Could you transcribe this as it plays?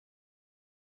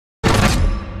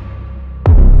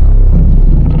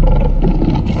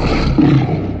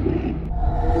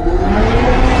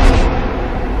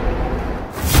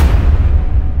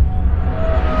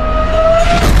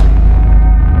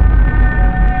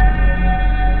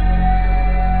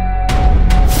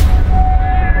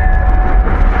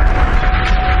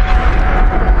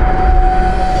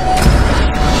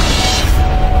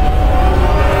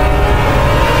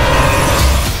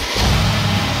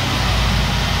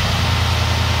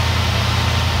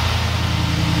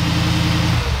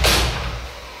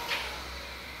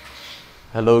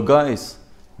Hello guys,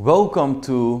 welcome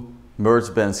to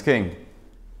MercBenzKing.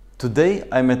 Today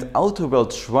I'm at Auto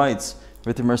World Schweiz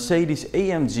with the Mercedes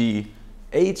AMG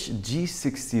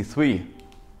G63.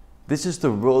 This is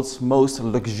the world's most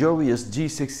luxurious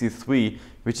G63,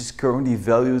 which is currently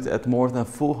valued at more than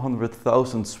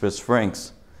 400,000 Swiss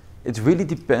francs. It really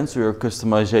depends on your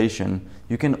customization.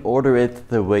 You can order it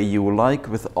the way you like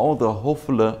with all the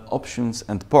Hofele options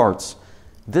and parts.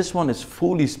 This one is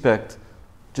fully specced.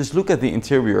 Just look at the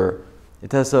interior.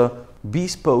 It has a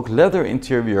bespoke leather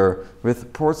interior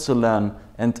with porcelain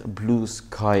and blue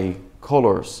sky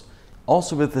colors.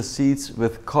 Also with the seats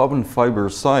with carbon fiber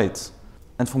sides.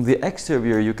 And from the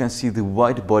exterior you can see the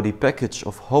wide body package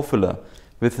of Hofele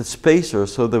with the spacer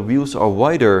so the wheels are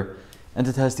wider, and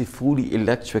it has the fully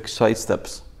electric side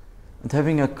steps. And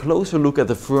having a closer look at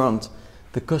the front,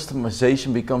 the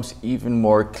customization becomes even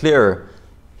more clear.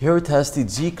 Here it has the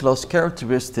G-Class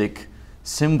characteristic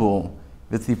symbol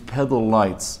with the pedal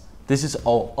lights. This is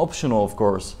all optional, of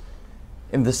course.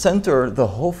 In the center, the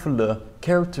Hofele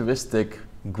characteristic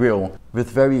grille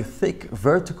with very thick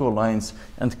vertical lines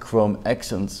and chrome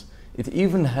accents. It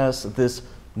even has this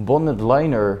bonnet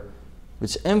liner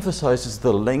which emphasizes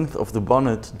the length of the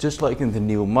bonnet, just like in the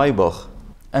new Maybach.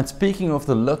 And speaking of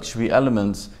the luxury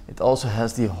elements, it also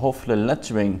has the Hofele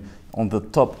lettering on the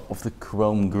top of the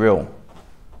chrome grille.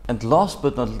 And last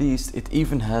but not least, it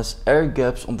even has air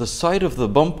gaps on the side of the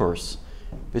bumpers,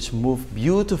 which move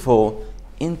beautiful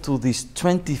into these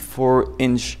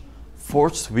 24-inch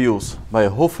forged wheels by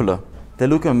Hofele. They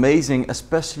look amazing,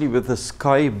 especially with the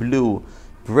sky blue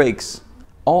brakes.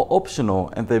 All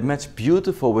optional, and they match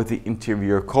beautiful with the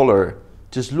interior color.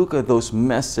 Just look at those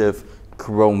massive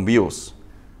chrome wheels.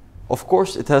 Of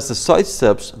course, it has the side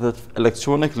steps that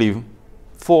electronically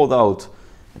fold out.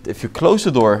 And if you close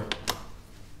the door,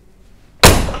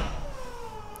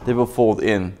 they will fold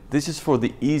in. This is for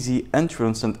the easy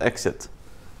entrance and exit.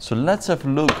 So let's have a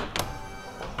look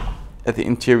at the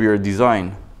interior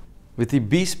design. With the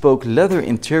bespoke leather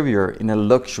interior in a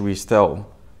luxury style,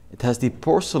 it has the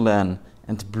porcelain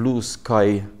and blue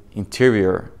sky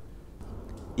interior.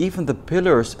 Even the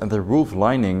pillars and the roof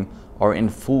lining are in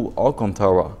full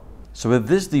Alcantara. So with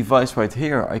this device right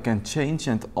here, I can change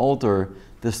and alter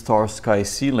the star sky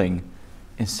ceiling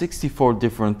in 64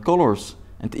 different colors,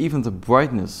 and even the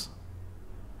brightness.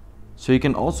 So you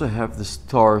can also have the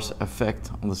stars effect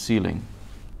on the ceiling.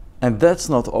 And that's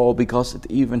not all, because it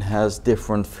even has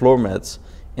different floor mats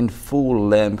in full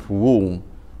lamp wool.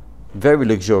 Very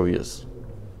luxurious.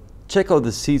 Check out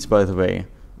the seats, by the way.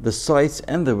 The sides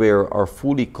and the rear are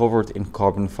fully covered in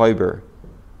carbon fiber.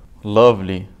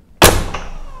 Lovely.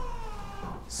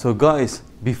 So guys,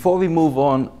 before we move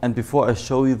on and before I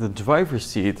show you the driver's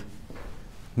seat,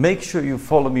 make sure you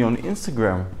follow me on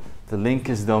Instagram. The link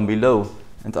is down below.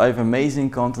 And I have amazing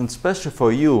content special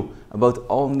for you about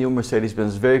all new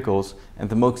Mercedes-Benz vehicles and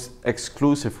the most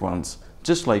exclusive ones,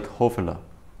 just like Hofele.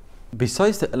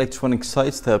 Besides the electronic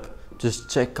side step, just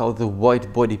check out the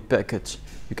wide body package.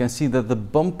 You can see that the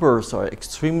bumpers are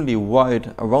extremely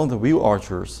wide around the wheel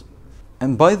archers.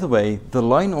 And by the way, the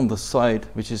line on the side,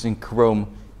 which is in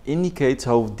chrome, indicates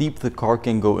how deep the car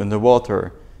can go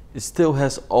underwater. It still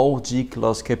has all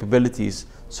G-Class capabilities,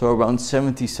 so around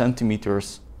 70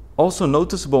 centimeters. Also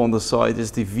noticeable on the side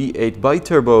is the V8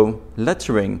 biturbo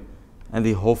lettering and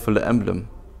the Hofele emblem.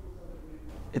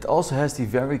 It also has the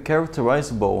very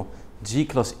characterizable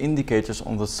G-Class indicators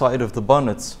on the side of the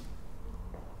bonnets.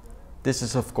 This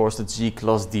is of course the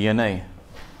G-Class DNA.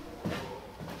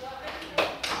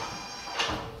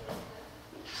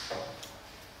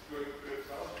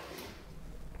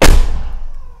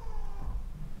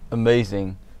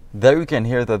 Amazing. There you can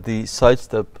hear that the side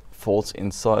step folds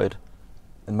inside.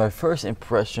 And my first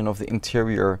impression of the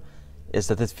interior is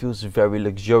that it feels very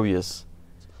luxurious.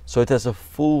 So it has a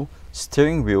full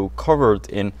steering wheel covered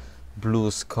in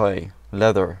blue sky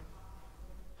leather.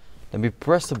 Let me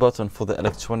press the button for the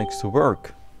electronics to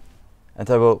work. And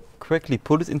I will quickly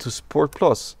put it into Sport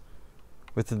Plus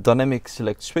with the dynamic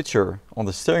select switcher on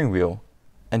the steering wheel.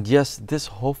 And yes, this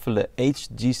Hofele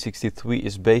G63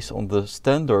 is based on the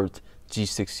standard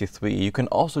G63. You can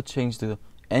also change the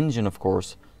engine, of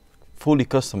course, fully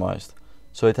customized.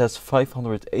 So it has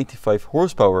 585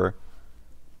 horsepower.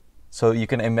 So you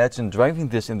can imagine driving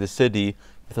this in the city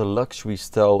with a luxury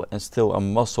style and still a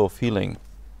muscle feeling.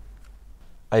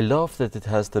 I love that it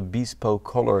has the bespoke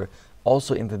color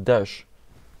also in the dash.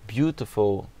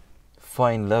 Beautiful,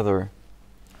 fine leather.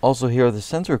 Also here the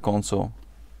center console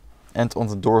and on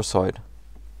the door side.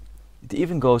 It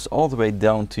even goes all the way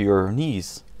down to your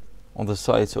knees on the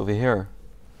sides over here.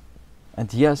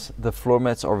 And yes, the floor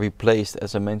mats are replaced,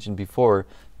 as I mentioned before,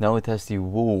 Now it has the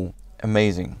wool,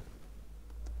 amazing.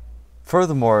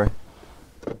 Furthermore,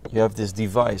 you have this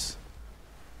device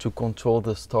to control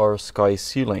the star sky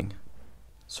ceiling.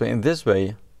 So in this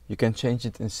way, you can change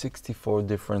it in 64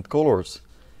 different colors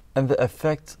and the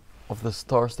effect of the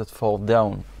stars that fall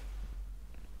down.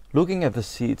 Looking at the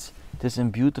seats, it is in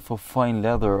beautiful fine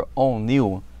leather, all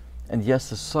new. And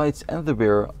yes, the sides and the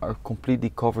rear are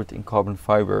completely covered in carbon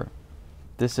fiber.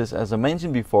 This is, as I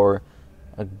mentioned before,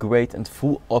 a great and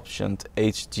full optioned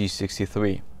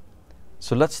G63.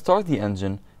 So let's start the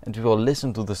engine and we will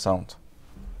listen to the sound.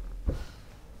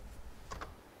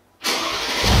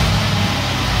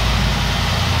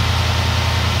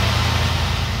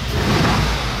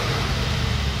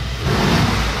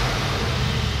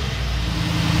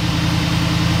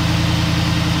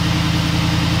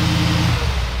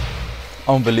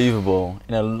 Unbelievable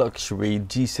in a luxury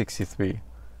G63.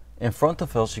 In front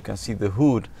of us you can see the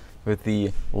hood with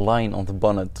the line on the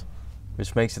bonnet,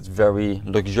 which makes it very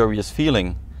luxurious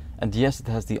feeling. And yes, it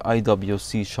has the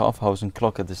IWC Schaffhausen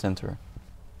clock at the center.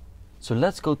 So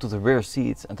let's go to the rear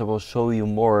seats and I will show you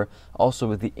more, also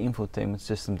with the infotainment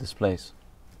system displays.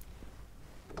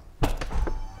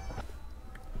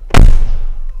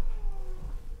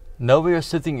 Now we are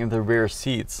sitting in the rear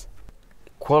seats.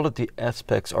 Quality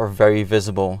aspects are very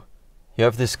visible. You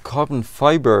have this carbon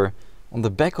fiber on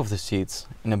the back of the seats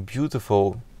in a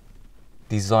beautiful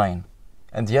design.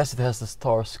 And yes, it has the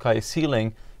star sky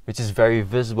ceiling, which is very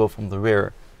visible from the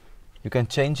rear. You can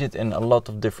change it in a lot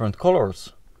of different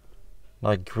colors,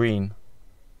 like green,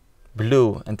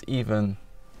 blue, and even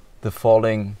the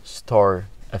falling star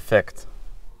effect.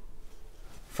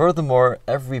 Furthermore,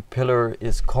 every pillar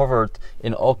is covered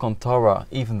in Alcantara,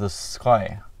 even the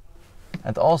sky.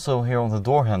 And also here on the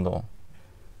door handle.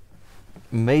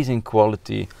 Amazing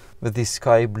quality with the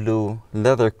sky blue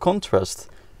leather contrast,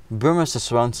 Burmester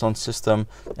surround sound system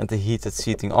and the heated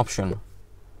seating option.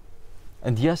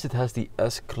 And yes, it has the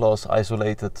S-Class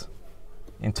isolated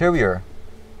interior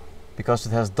because it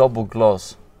has double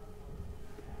glass.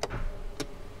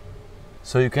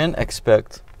 So you can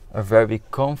expect a very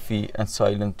comfy and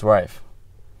silent drive.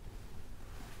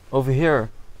 Over here,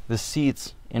 the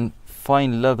seats in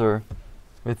fine leather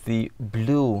with the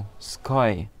blue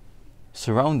sky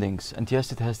surroundings, and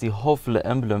yes, it has the Hofele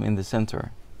emblem in the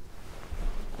center.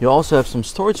 You also have some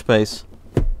storage space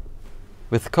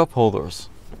with cup holders.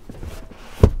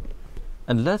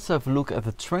 And let's have a look at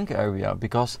the trunk area,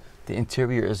 because the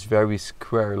interior is very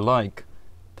square-like.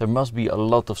 There must be a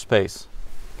lot of space.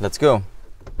 Let's go.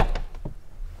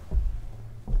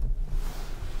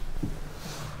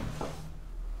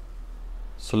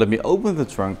 So let me open the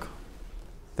trunk.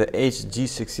 The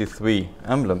G63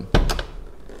 emblem.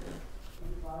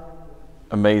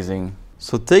 Amazing.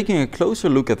 So taking a closer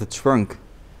look at the trunk,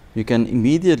 you can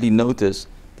immediately notice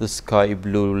the sky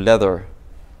blue leather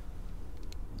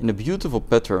in a beautiful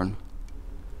pattern.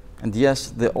 And yes,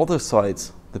 the other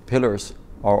sides, the pillars,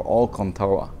 are all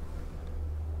Alcantara.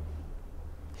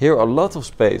 Here a lot of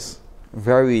space,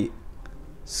 very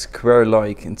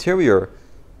square-like interior,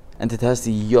 and it has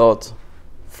the yacht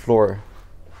floor.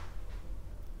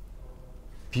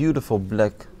 Beautiful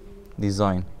black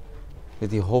design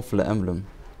with the Hofele emblem.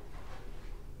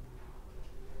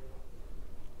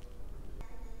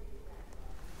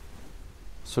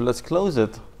 So let's close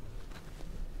it.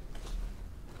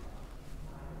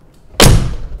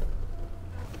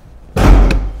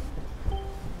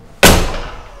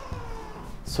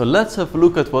 So let's have a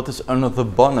look at what is under the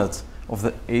bonnet of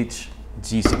the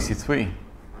G63.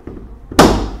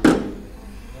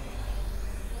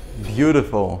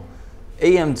 Beautiful.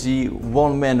 AMG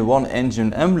one man one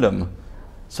engine emblem.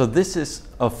 So this is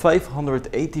a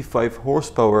 585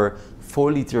 horsepower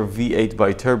 4-liter V8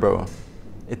 bi-turbo.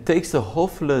 It takes the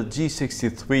Hofele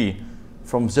G63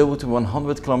 from 0 to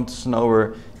 100 km an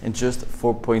hour in just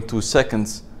 4.2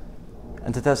 seconds.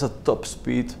 And it has a top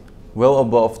speed well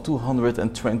above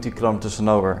 220 km an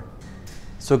hour.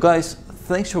 So guys,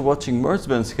 thanks for watching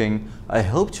MercBenzKing. I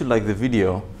hope you liked the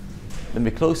video. Let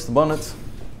me close the bonnet.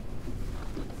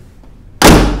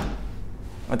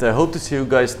 And I hope to see you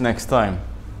guys next time.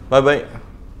 Bye bye.